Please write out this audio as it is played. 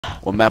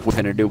What map we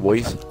finna do,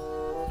 boys?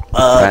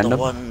 The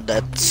one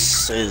that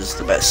is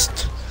the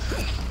best.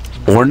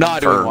 We're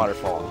not doing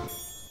waterfall.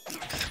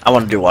 I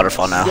want to do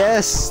waterfall now.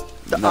 Yes,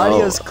 the No.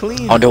 audio's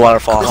clean. I'll do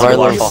waterfall. I'll do Carlos,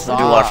 waterfall. I'll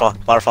do waterfall.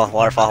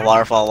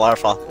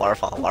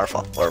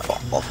 Waterfall.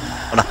 Oh,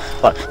 no.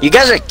 What? You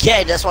guys are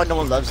gay. That's why no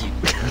one loves you.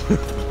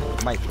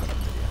 Mike.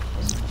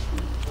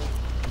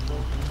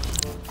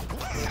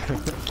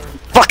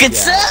 Fucking Yeah.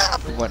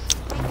 Sam! When,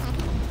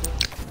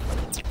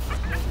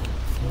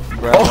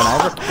 bro, when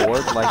I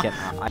record like an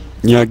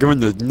Yeah, give me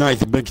the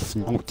nice big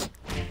smoke.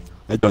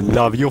 I don't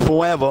love you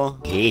forever.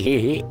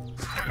 Trying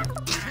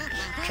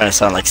to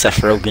sound like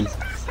Seth Rogen.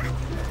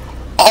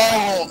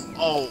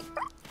 Oh!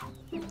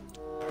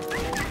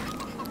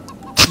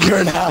 You're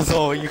an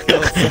asshole, you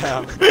killed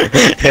Sam.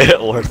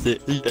 Worth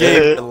it. You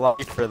gave a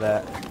life for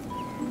that.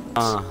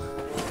 my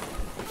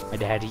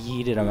dad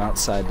yeeted him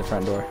outside the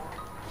front door.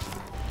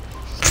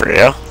 For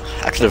real?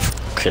 I could have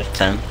quit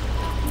 10.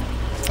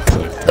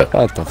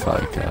 What the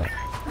fuck?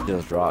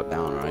 Just drop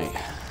down, right?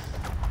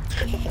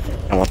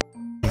 Oh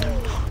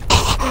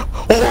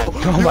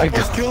my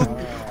god.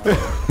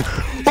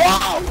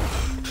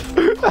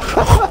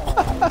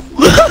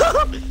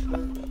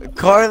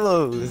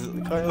 Carlos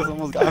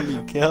almost got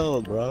me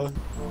killed, bro.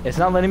 It's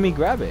not letting me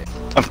grab it.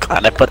 I'm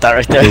glad I put that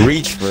right there.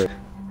 Reach for it.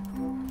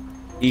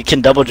 You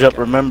can double jump,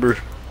 remember.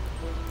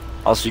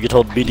 Also, you can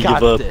hold B to Got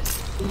give up. this.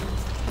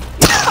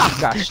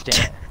 Gosh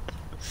damn it.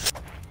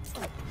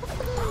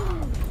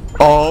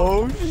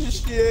 Oh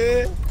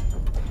shit!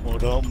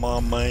 What up, my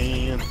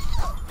man?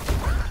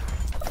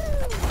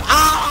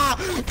 Ah!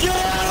 Get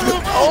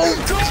him! Oh,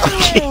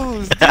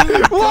 Carlos!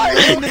 Dude, why are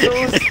you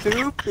so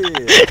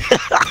stupid?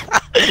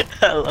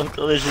 I love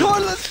collision.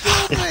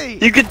 Carlos killed me!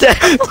 You could die.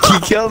 He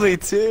killed me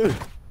too.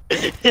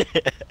 I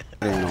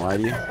didn't lie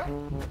to you.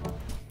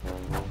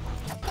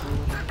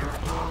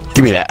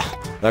 Give me that.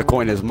 That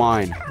coin is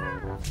mine.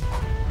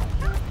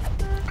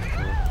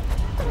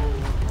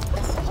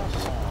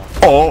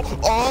 Oh!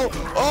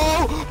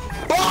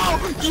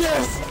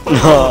 Yes!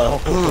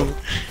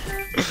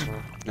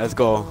 Let's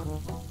go.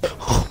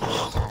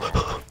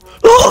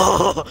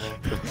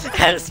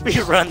 Had to speed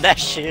run that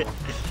shit.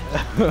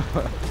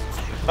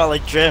 Felt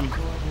like Drim.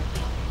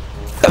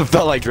 That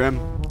felt like Drim.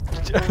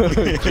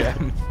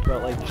 Jim.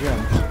 Felt like Jim.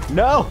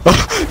 No!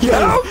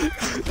 No!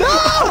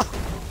 No!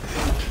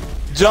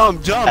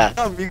 Jump!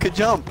 You could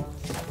jump.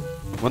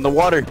 On the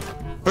water.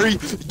 Hurry!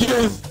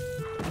 Yes!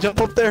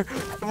 Jump up there.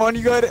 Come on,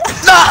 you got it.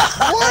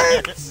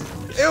 What?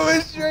 It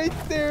was right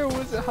there.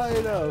 Was it high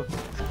enough?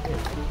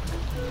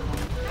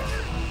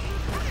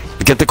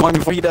 Get the coin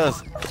before he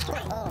does.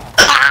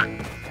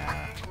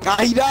 Ah,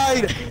 he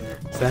died.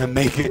 Sam,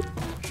 make it.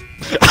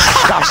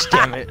 Gosh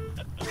damn it.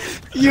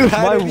 You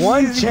had My it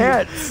one easy.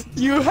 chance.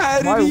 You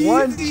had My it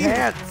one easy.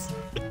 chance.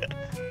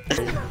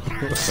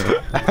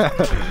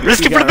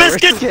 Risk it for the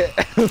biscuit!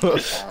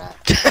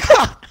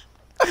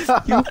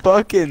 You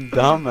fucking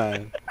dumb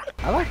man.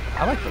 I like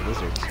the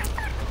lizards.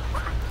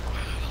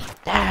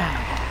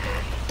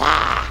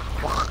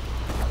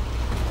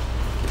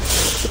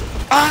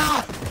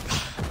 Ah!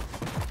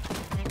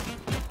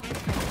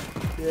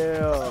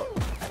 Yeah.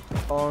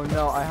 Oh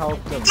no, I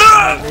helped him.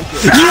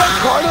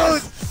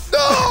 Carlos!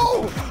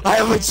 No! I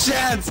have a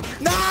chance.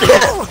 No!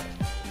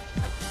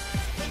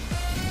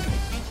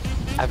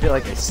 I feel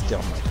like I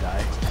still might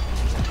die.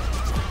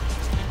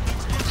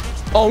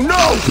 Oh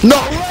no! No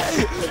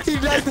way! He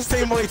died the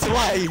same way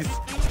twice.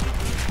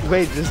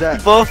 Wait, does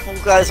that? Both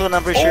guys went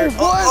number sure.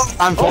 What?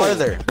 I'm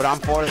farther, but I'm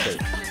farther.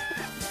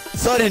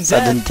 Sudden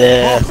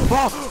death.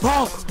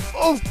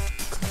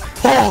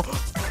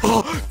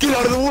 Oh, get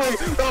out of the way!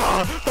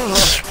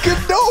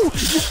 No!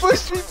 You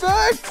pushed me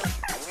back!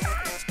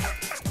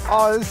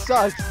 Oh, this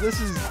sucks.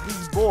 This is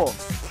bull.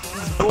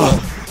 This is bull.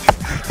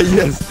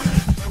 Yes.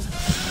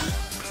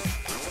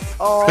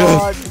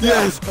 Oh,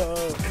 Yes. no.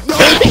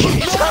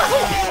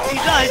 He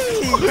died.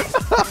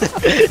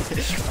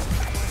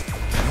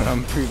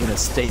 I'm proving a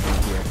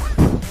statement here.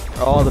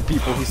 All the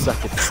people who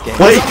suck at this game.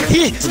 Wait,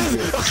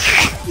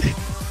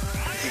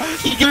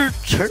 you're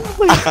turn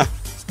away.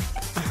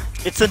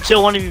 It's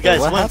until one of you guys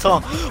what went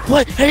on.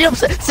 What? Hurry up,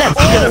 Seth! You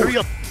gotta hurry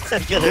up!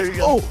 Seth, you gotta hurry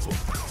up! Oh!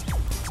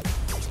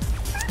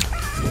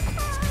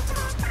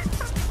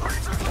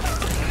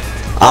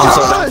 I'm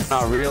so dumb for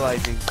not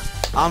realizing.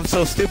 I'm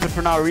so stupid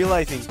for not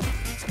realizing.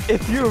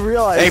 If you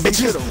realize, Hey, you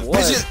bitches! could've won.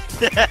 Bitches!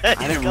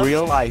 I didn't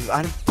realize.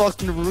 I didn't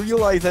fucking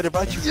realize that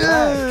about you.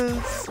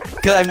 Yes!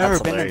 Because I've never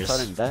That's been in hilarious.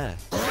 sudden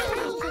death.